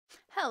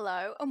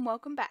Hello and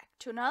welcome back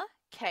to another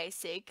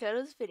K.C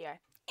Cuddles video.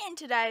 In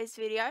today's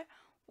video,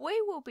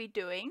 we will be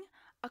doing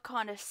a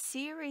kind of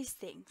series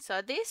thing.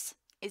 So this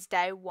is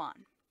day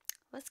one.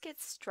 Let's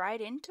get straight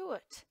into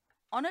it.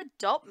 On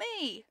Adopt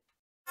Me!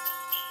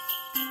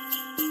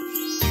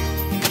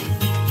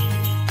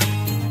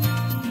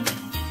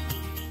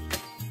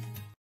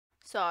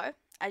 So,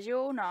 as you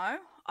all know,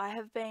 I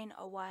have been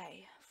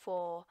away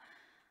for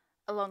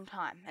a long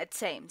time, it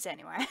seems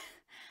anyway.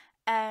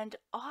 And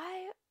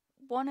I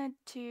wanted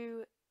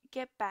to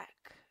get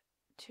back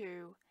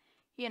to,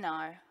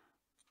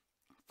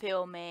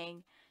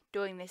 filming,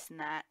 doing this and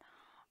that.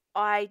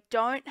 I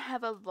don't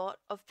have a lot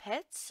of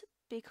pets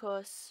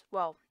because,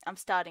 well, I'm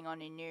starting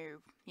on a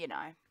new,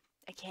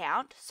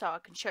 account, so I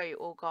can show you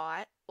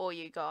all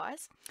you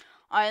guys.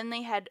 I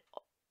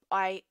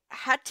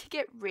had to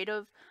get rid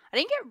of, I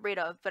didn't get rid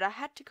of, but I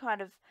had to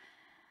kind of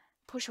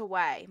push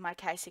away my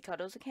K.C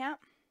Cuddles account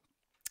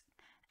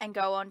and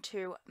go on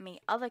to my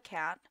other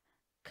account,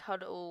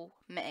 Cuddles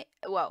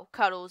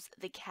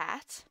the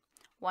cat,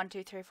 1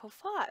 2 3 4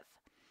 5.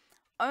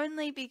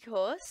 Only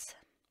because,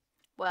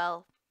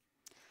 well,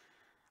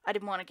 I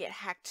didn't want to get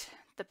hacked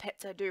the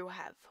pets I do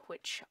have,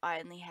 which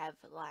I only have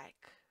like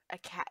a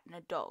cat and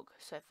a dog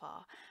so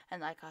far,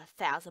 and like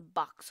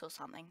 $1,000 or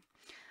something.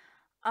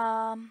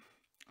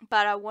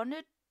 But I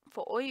wanted,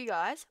 for all you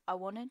guys, I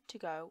wanted to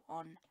go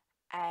on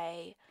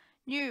a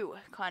new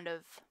kind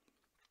of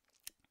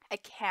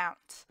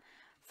account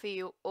for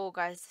you all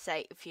guys to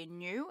say if you're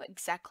new,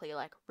 exactly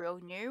like real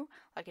new,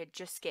 like you're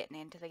just getting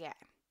into the game.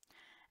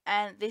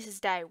 And this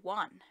is day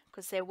one,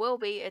 because there will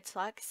be, it's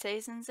like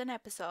seasons and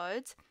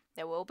episodes,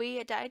 there will be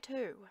a day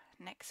two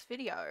next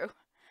video.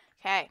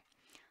 Okay,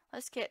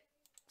 let's get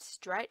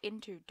straight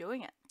into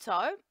doing it.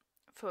 So,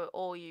 for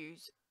all you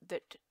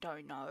that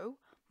don't know,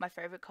 my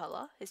favourite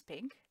colour is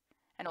pink,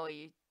 and all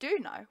you do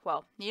know,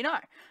 well, you know.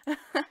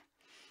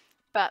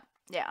 But,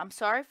 yeah, I'm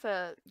sorry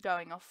for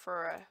going off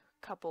for a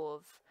couple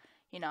of,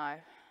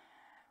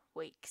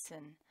 weeks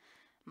and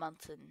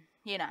months and,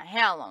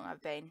 how long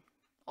I've been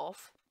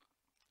off.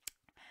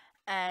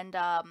 And,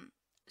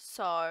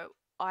 so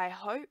I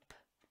hope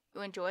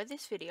you enjoyed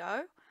this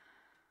video.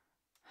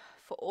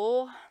 For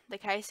all the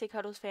K.C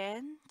Cuddles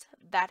fans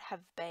that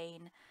have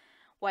been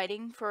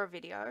waiting for a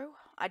video,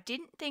 I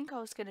didn't think I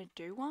was going to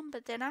do one,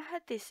 but then I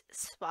had this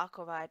spark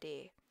of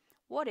idea.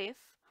 What if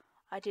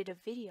I did a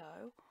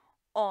video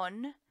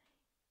on,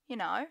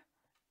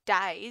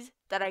 days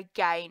that I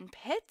gain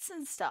pets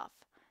and stuff?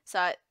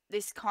 So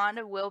this kind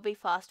of will be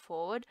fast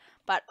forward,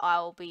 but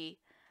I'll be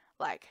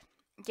like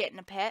getting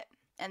a pet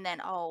and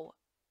then I'll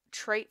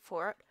treat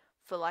for it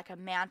for like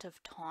amount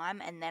of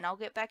time and then I'll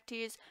get back to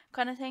you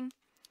kind of thing.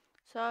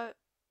 So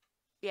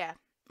yeah,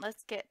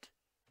 let's get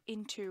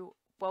into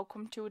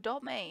welcome to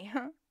Adopt Me.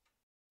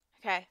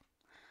 Okay,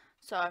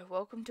 so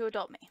welcome to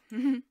Adopt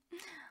Me.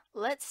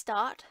 Let's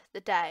start the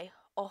day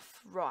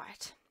off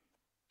right.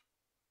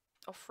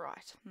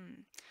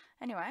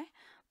 Anyway,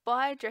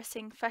 by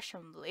dressing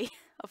fashionably,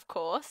 of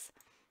course.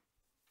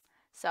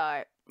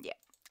 So, yeah,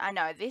 I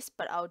know this,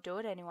 but I'll do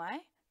it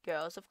anyway.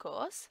 Girls, of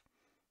course.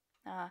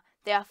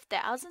 There are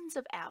thousands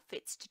of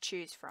outfits to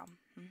choose from.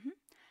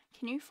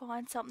 Can you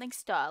find something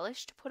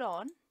stylish to put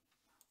on?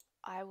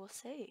 I will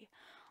see.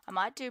 I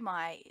might do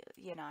my,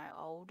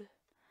 old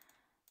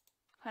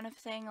kind of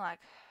thing, like,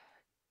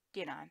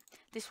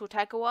 this will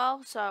take a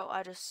while, so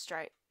I just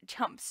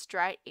jump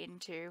straight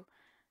into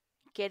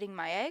getting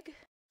my egg.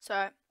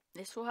 So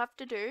this will have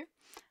to do.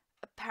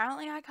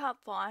 Apparently I can't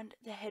find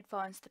the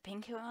headphones, the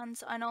pinky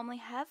ones I normally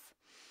have.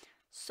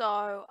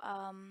 So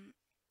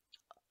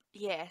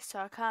yeah, so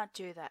I can't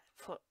do that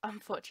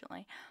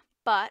unfortunately.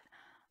 But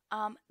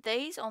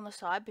these on the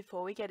side,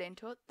 before we get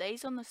into it,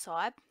 these on the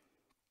side,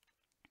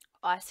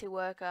 icy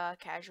worker,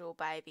 casual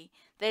baby,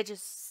 they're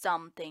just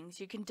some things.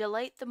 You can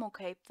delete them or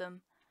keep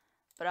them,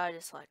 but I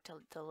just like to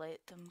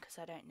delete them because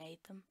I don't need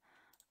them.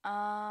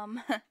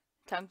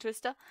 Tongue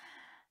twister.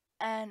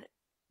 And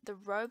the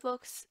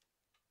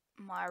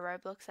my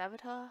Roblox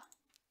avatar,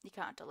 you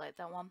can't delete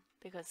that one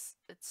because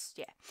it's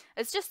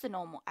just the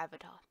normal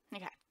avatar.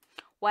 Okay.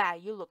 Wow,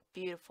 you look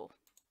beautiful.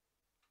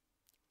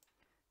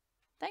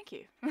 Thank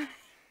you.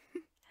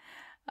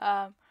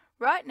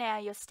 Right now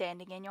you're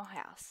standing in your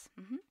house.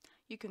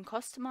 You can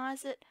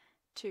customize it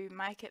to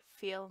make it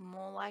feel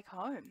more like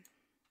home.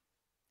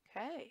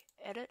 Okay,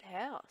 edit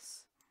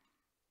house.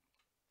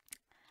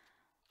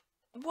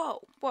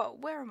 Whoa,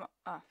 where am I?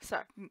 Oh,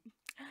 sorry.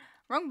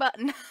 Wrong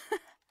button.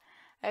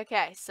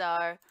 Okay,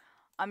 so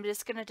I'm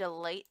just going to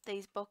delete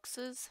these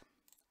boxes.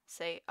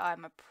 See,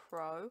 I'm a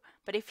pro.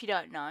 But if you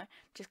don't know,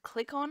 just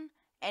click on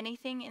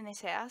anything in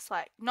this house.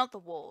 Like, not the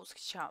walls,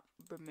 because you can't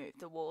remove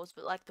the walls,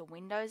 but like the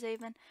windows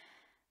even.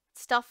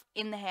 Stuff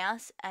in the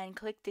house, and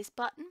click this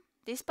button.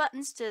 This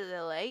button's to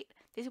delete.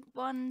 This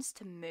one's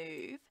to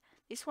move.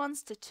 This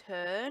one's to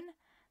turn.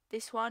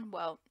 This one,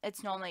 well,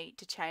 it's normally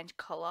to change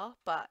colour,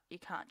 but you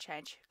can't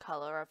change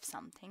colour of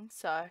something.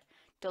 So,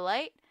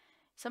 delete.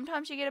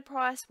 Sometimes you get a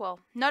price, well,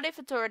 not if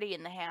it's already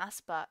in the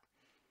house, but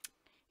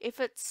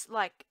if it's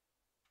like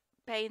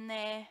been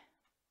there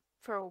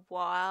for a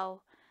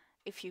while,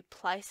 if you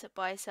place it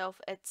by yourself,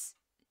 it's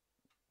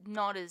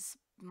not as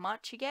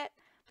much you get.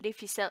 But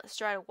if you sell it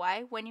straight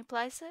away when you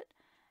place it,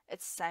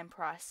 it's the same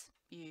price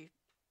you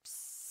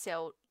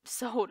sold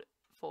it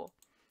for.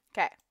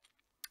 Okay.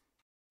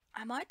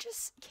 I might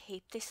just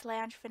keep this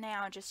lounge for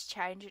now and just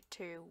change it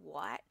to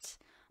white.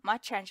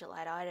 Might change it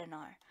later, I don't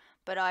know.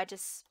 But I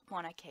just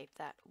want to keep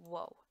that.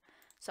 Whoa.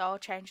 So I'll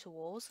change the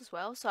walls as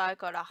well. So I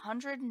got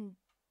 $120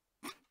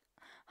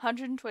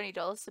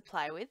 to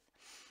play with.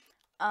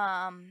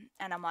 And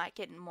I might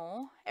get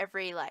more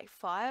every like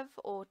 5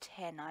 or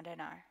 10, I don't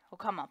know. It'll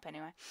come up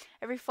anyway.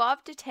 Every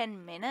 5 to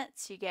 10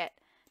 minutes you get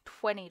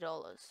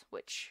 $20,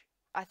 which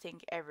I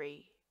think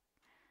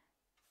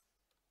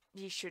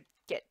you should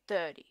get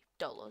 $30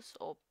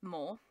 or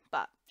more,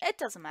 but it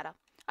doesn't matter.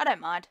 I don't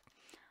mind.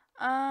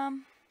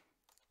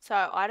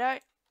 So I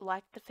don't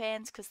like the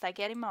fans because they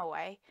get in my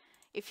way.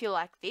 If you're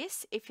like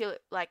this, if you're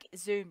like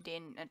zoomed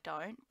in, it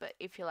don't, but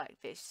if you're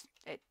like this,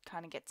 it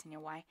kind of gets in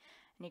your way.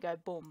 And you go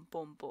boom,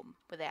 boom, boom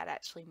without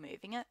actually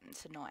moving it.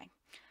 It's annoying.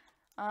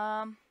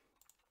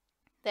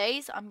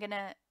 These I'm going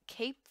to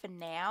keep for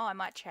now. I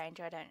might change,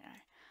 I don't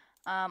know.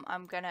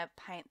 I'm going to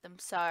paint them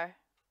to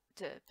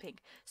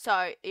pink.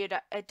 So it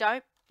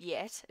don't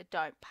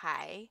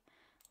pay.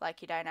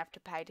 Like you don't have to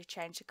pay to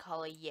change the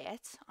colour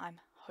yet. I'm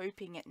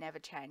hoping it never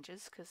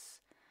changes because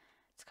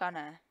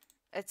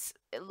it's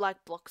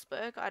like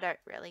Bloxburg. I don't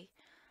really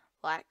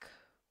like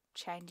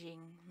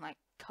changing like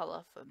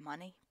colour for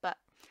money, but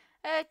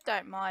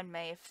don't mind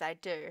me if they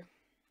do.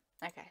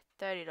 Okay,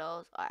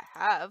 $30 I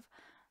have,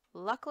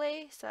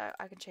 luckily, so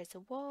I can change the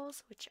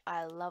walls, which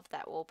I love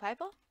that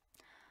wallpaper.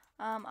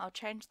 I'll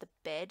change the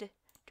bed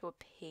to a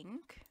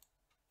pink.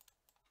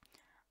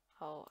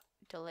 I'll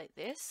delete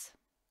this.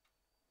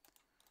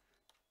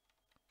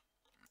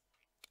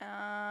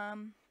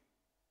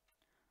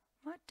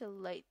 Might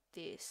delete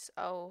this.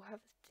 I'll have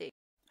a thing.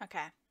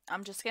 Okay,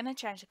 I'm just gonna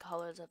change the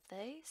colors of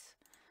these.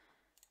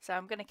 So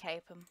I'm gonna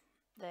keep them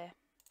there.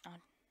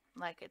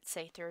 Like it's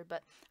see-through,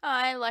 but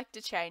I like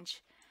to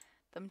change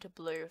them to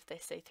blue if they're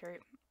see-through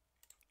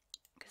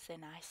because they're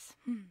nice.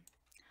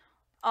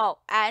 Oh,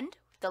 and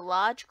the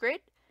large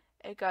grid,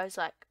 it goes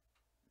like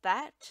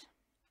that,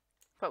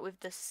 but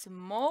with the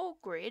small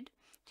grid,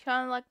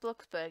 kind of like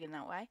Bloxburg in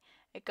that way,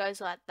 it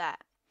goes like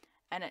that,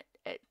 and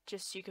it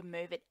just, you can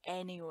move it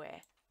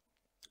anywhere.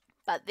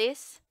 But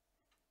this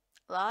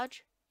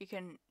large, you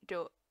can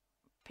do it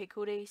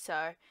pickledy,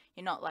 so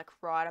you're not like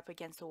right up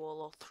against the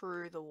wall or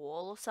through the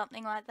wall or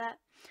something like that.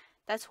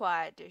 That's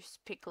why I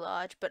just pick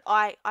large, but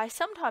I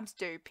sometimes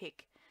do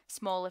pick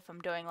small if I'm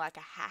doing like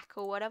a hack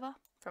or whatever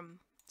from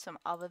some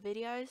other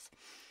videos.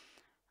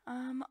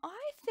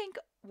 I think,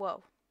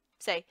 well,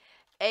 see,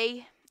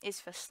 E is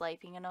for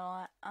sleeping and all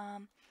that.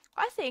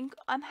 I think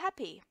I'm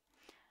happy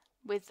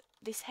with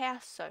this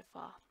house so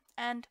far,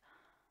 and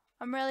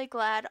I'm really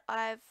glad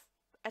I've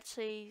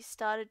actually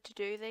started to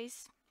do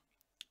these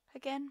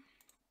again,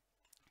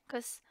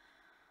 because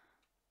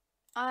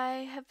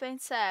I have been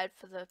sad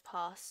for the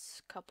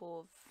past couple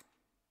of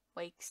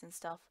weeks and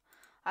stuff.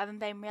 I haven't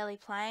been really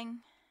playing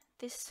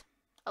this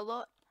a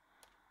lot.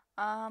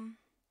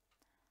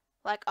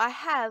 Like I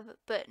have,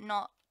 but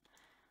not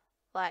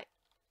like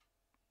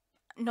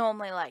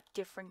normally, like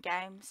different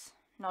games,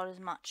 not as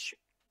much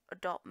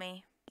Adopt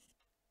Me,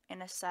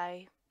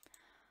 NSA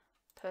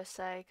per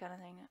se kind of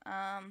thing.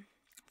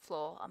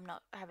 Floor, I'm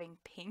not having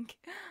pink.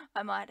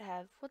 I might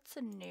have, what's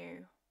a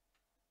new,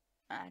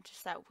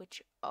 just that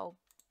witch old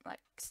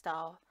like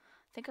style.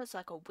 I think it was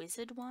like a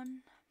wizard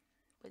one,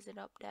 wizard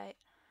update.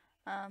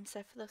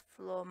 So for the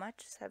floor, I might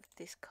just have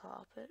this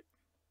carpet.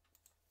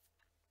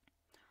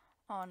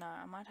 Oh no,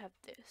 I might have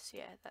this.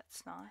 Yeah,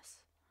 that's nice.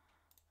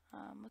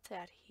 What's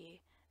out here?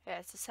 Yeah,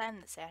 it's the same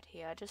that's out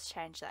here. I just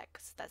changed that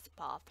because that's the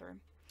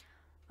bathroom.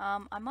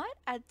 I might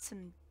add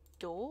some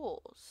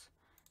doors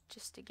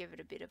just to give it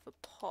a bit of a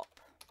pop.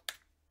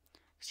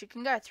 Because you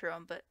can go through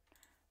them, but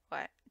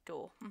wait,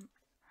 door.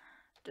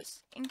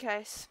 Just in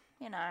case,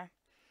 you know,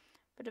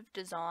 bit of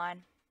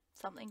design,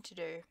 something to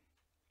do.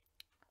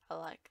 I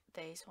like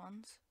these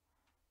ones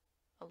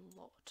a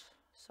lot.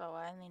 So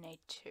I only need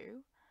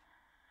 2.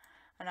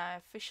 And I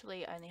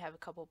officially only have a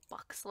couple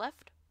bucks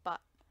left,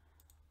 but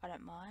I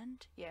don't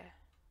mind. Yeah.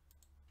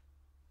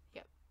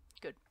 Yep,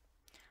 good.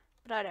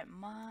 But I don't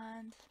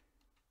mind.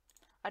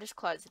 I just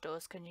close the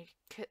doors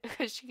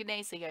because you can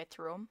easily go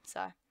through them,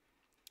 so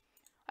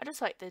I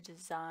just like the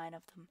design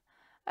of them.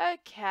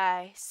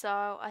 Okay,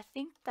 so I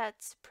think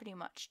that's pretty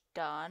much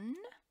done.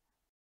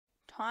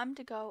 Time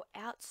to go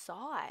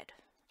outside,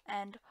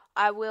 and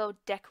I will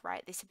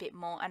decorate this a bit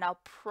more, and I'll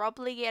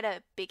probably get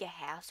a bigger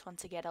house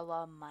once I get a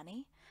lot of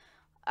money.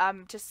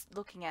 I'm just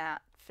looking out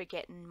for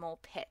getting more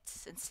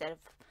pets instead of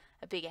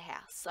a bigger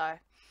house, so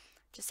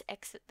just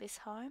exit this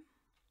home.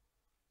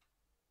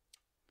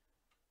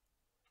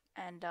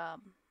 And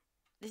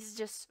this is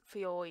just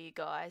for all you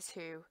guys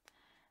who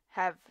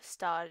have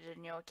started a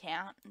new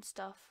account and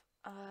stuff.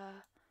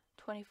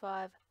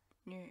 25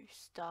 new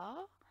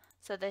star.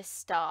 So there's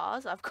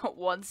stars. I've got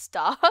 1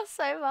 star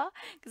so far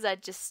because I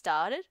just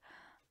started.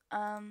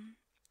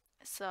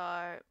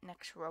 So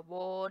next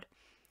reward,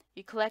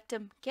 you collect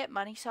them, get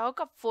money. So I've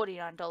got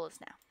 $49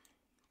 now.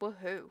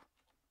 Woohoo!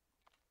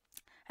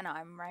 And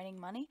I'm raining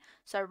money.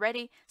 So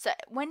ready. So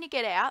when you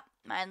get out,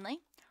 mainly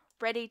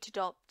ready to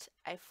adopt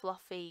a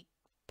fluffy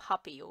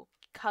puppy or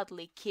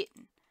cuddly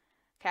kitten.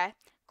 Okay,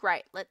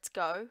 great. Let's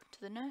go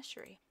to the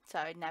nursery.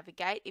 So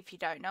navigate if you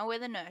don't know where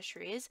the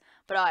nursery is,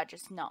 but I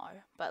just know.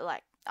 But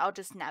like, I'll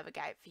just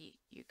navigate for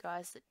you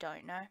guys that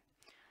don't know.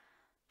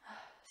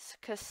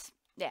 Because,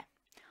 yeah,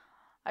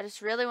 I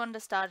just really wanted to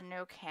start a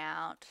new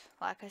account,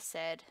 like I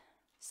said.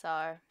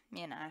 So,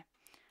 you know.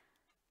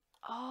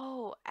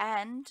 Oh,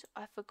 and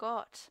I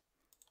forgot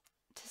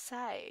to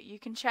say, you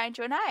can change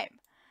your name.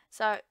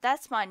 So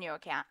that's my new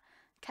account,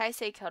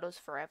 K.C Cuddles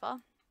Forever.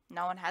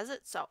 No one has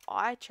it, so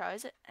I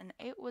chose it, and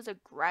it was a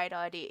great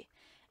idea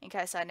in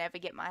case I never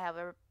get my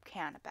other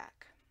account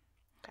back.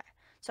 Okay,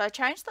 so I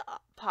changed the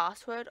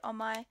password on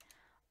my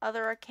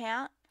other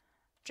account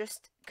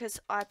just because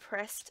I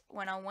pressed,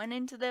 when I went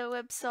into their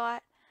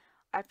website,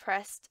 I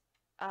pressed,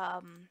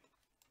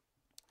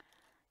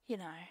 you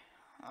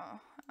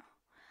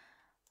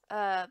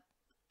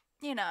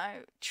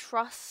know,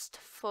 trust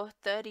for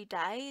 30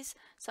 days.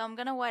 So I'm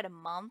going to wait a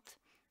month.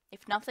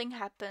 If nothing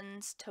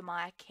happens to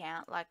my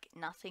account, like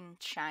nothing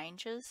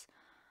changes,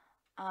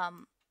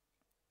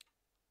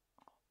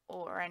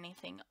 or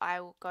anything, I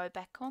will go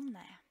back on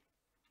there.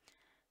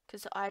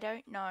 Because I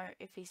don't know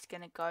if he's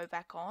going to go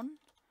back on,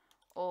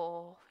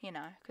 or, you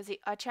know, because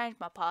I changed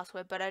my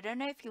password, but I don't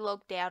know if he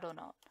logged out or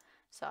not.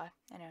 So,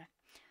 anyway,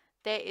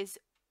 there is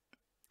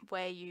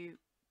where you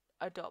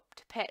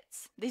adopt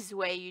pets. This is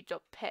where you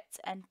adopt pets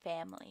and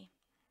family.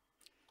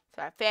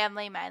 So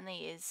family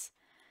mainly is,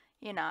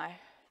 you know,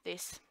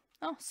 this.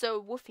 Oh, so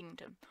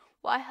Woofington.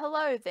 Why,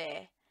 hello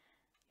there,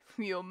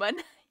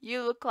 human.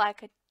 You look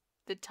like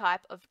the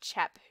type of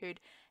chap who'd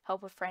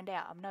help a friend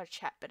out. I'm not a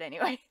chap, but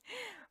anyway.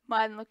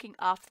 Mind looking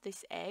after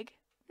this egg?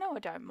 No, I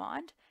don't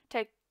mind.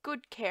 Take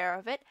good care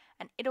of it,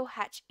 and it'll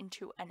hatch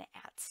into an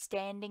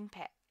outstanding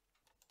pet.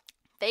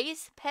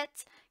 These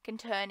pets can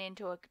turn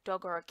into a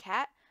dog or a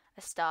cat,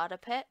 a starter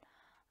pet.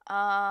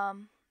 But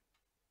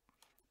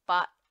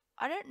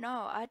I don't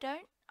know.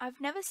 I've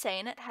never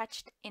seen it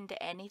hatched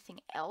into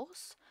anything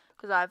else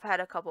because I've had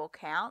a couple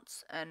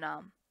accounts and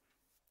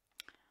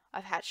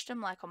I've hatched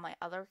them like on my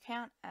other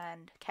account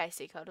and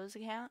K.C Cuddles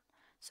account.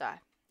 So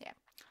yeah.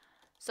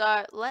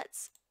 So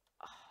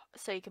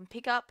so you can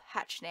pick up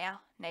hatch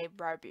now. Need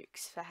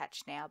Robux for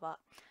hatch now, but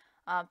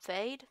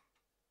feed.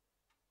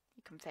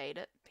 You can feed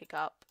it. Pick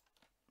up.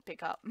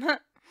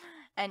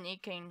 And you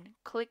can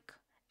click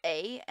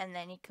E and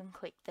then you can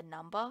click the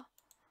number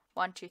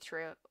 1, 2,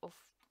 3 or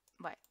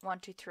wait 1,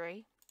 2,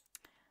 3.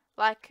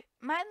 Like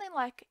mainly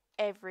like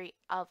every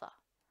other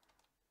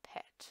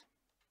pet.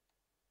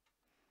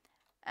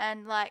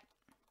 And like,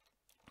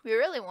 if you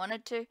really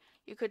wanted to,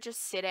 you could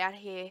just sit out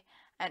here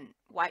and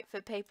wait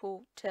for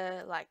people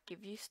to like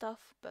give you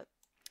stuff, but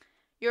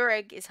your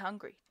egg is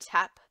hungry.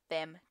 Tap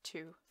them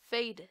to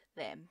feed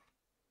them.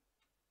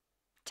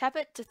 Tap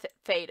it to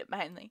feed it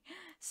mainly.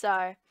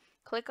 So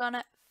click on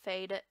it,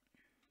 feed it.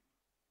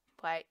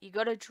 Wait, you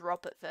got to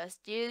drop it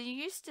first. You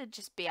used to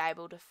just be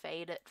able to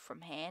feed it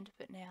from hand,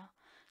 but now.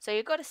 So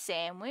you got a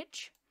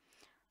sandwich.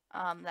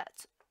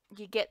 That's,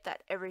 you get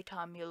that every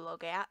time you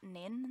log out and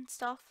in and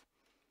stuff.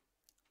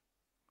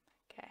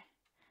 Okay.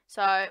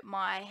 So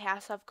my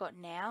house I've got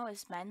now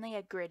is mainly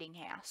a gridding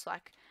house,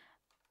 like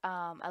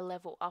a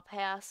level up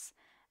house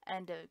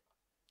and a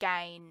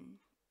gain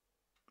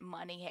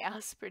money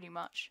house pretty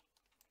much.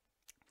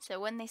 So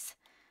when this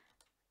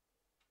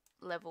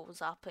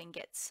levels up and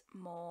gets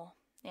more,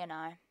 you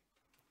know,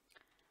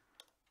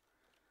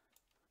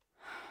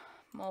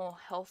 more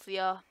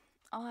healthier,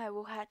 I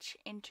will hatch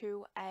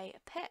into a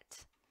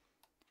pet.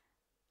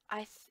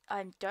 I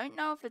don't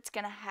know if it's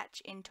going to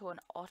hatch into an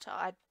otter.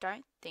 I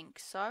don't think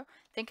so. I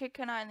think it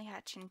can only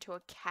hatch into a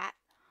cat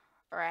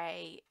or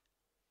a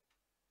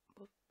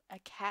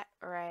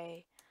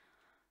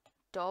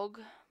dog,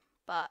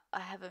 but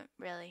I haven't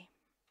really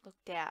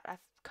looked out. I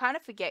kind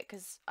of forget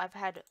because I've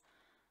had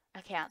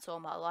accounts all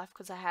my life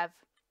because I have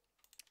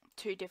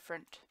two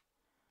different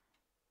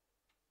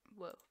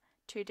I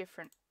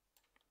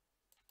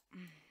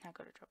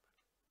gotta drop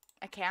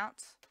it.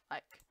 Accounts,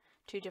 like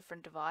 2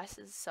 different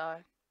devices,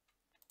 so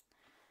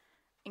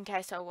in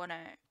case I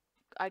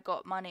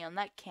got money on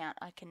that account,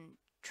 I can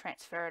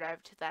transfer it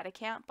over to that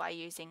account by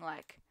using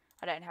like,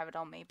 I don't have it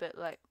on me, but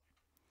like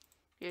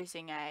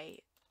using a,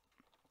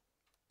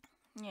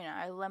 you know,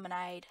 a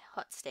lemonade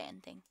hot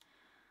stand thing.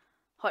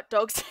 Hot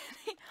dog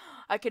standing.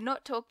 I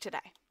cannot talk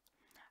today.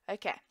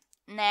 Okay,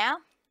 now,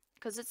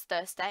 because it's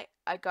Thursday,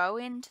 I go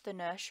into the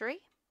nursery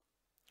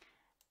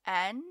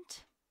and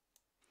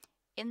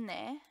in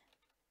there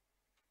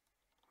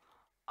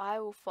I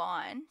will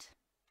find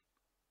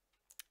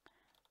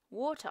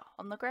water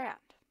on the ground.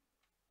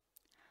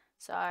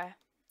 So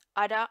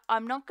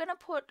I'm not going to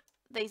put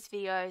these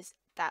videos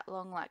that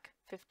long, like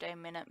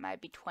 15 minutes,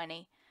 maybe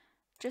 20,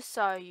 just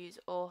so you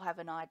all have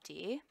an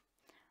idea.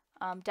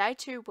 Day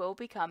 2 will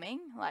be coming,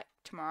 like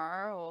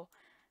tomorrow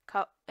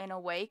or in a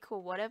week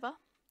or whatever.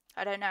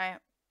 I don't know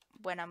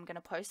when I'm going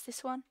to post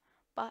this one,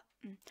 but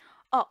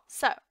oh,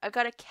 so I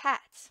got a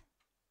cat.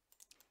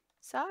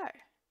 So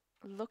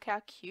look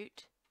how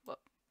cute. Well,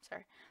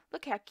 sorry.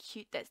 Look how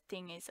cute that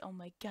thing is. Oh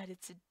my god,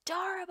 it's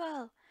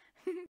adorable.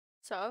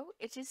 So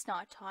it is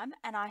night time,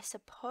 and I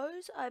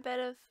suppose I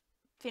better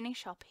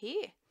finish up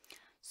here.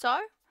 So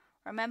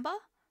remember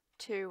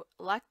to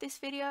like this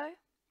video,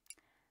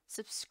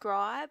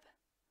 subscribe,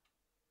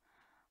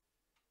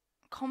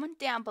 comment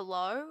down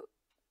below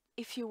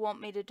if you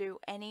want me to do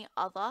any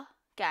other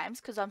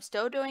games, because I'm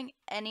still doing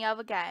any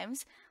other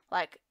games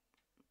like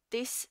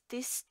this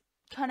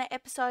kind of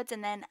episodes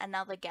and then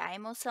another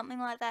game or something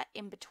like that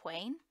in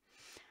between.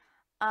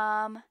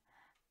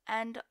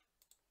 And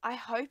I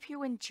hope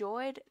you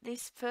enjoyed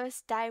this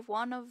first day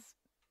 1 of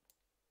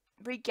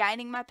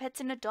regaining my pets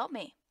and Adopt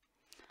Me.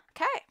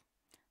 Okay,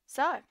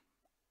 so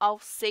I'll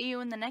see you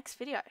in the next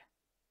video.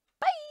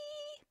 Bye!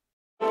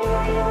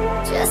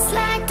 Just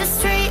like the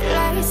street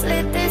lights